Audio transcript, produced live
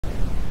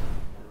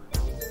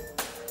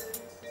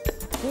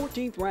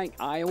14th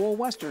ranked Iowa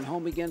Western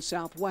home against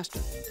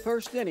Southwestern.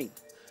 First inning,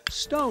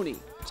 Stoney,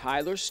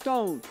 Tyler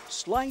Stone,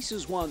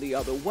 slices one the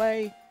other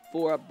way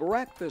for a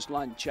breakfast,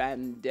 lunch,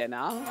 and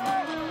dinner.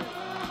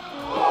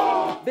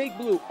 Big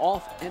Blue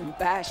off and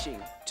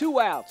bashing. 2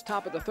 outs,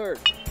 top of the third.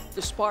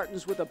 The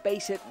Spartans with a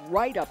base hit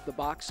right up the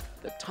box.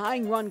 The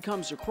tying run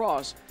comes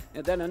across,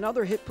 and then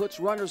another hit puts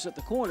runners at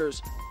the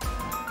corners,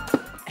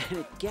 and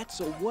it gets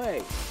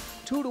away.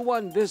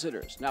 2-1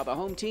 visitors. Now the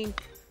home team,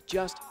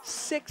 just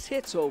 6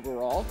 hits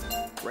overall.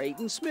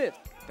 Braden Smith,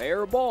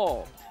 fair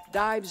ball.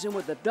 Dives in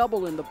with a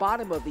double in the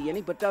bottom of the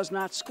inning, but does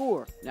not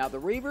score. Now the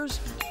Reavers,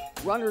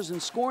 runners in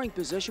scoring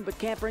position, but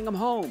can't bring them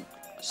home.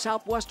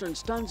 Southwestern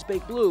stuns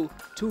Big Blue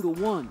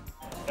 2-1.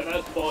 And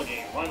that's the ball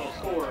game. Final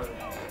score,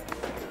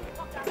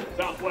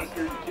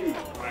 Southwestern 2,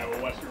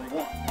 Iowa Western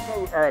 1.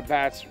 Our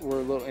at-bats were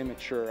a little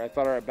immature. I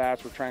thought our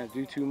at-bats were trying to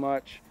do too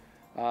much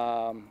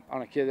on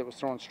a kid that was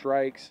throwing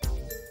strikes.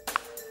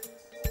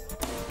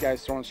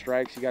 Guys throwing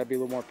strikes, you got to be a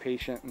little more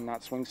patient and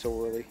not swing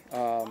so early.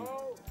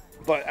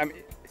 But I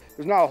mean,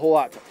 there's not a whole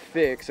lot to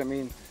fix. I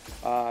mean,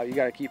 you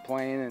got to keep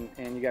playing,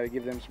 and you got to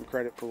give them some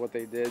credit for what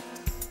they did.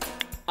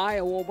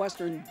 Iowa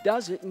Western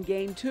does it in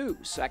game 2.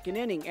 Second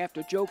inning,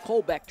 after Joe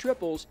Colbeck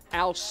triples,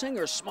 Al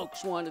Singer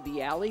smokes one to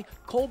the alley.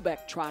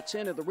 Colbeck trots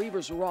in, and the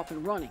Reavers are off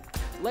and running.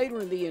 Later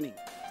in the inning,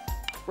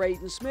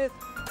 Braden Smith,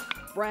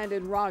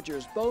 Brandon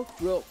Rogers both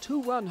drill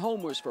 2-run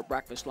homers for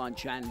breakfast,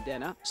 lunch, and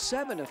dinner,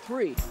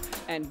 7-3,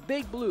 and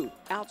Big Blue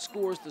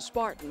outscores the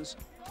Spartans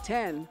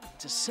 10-7.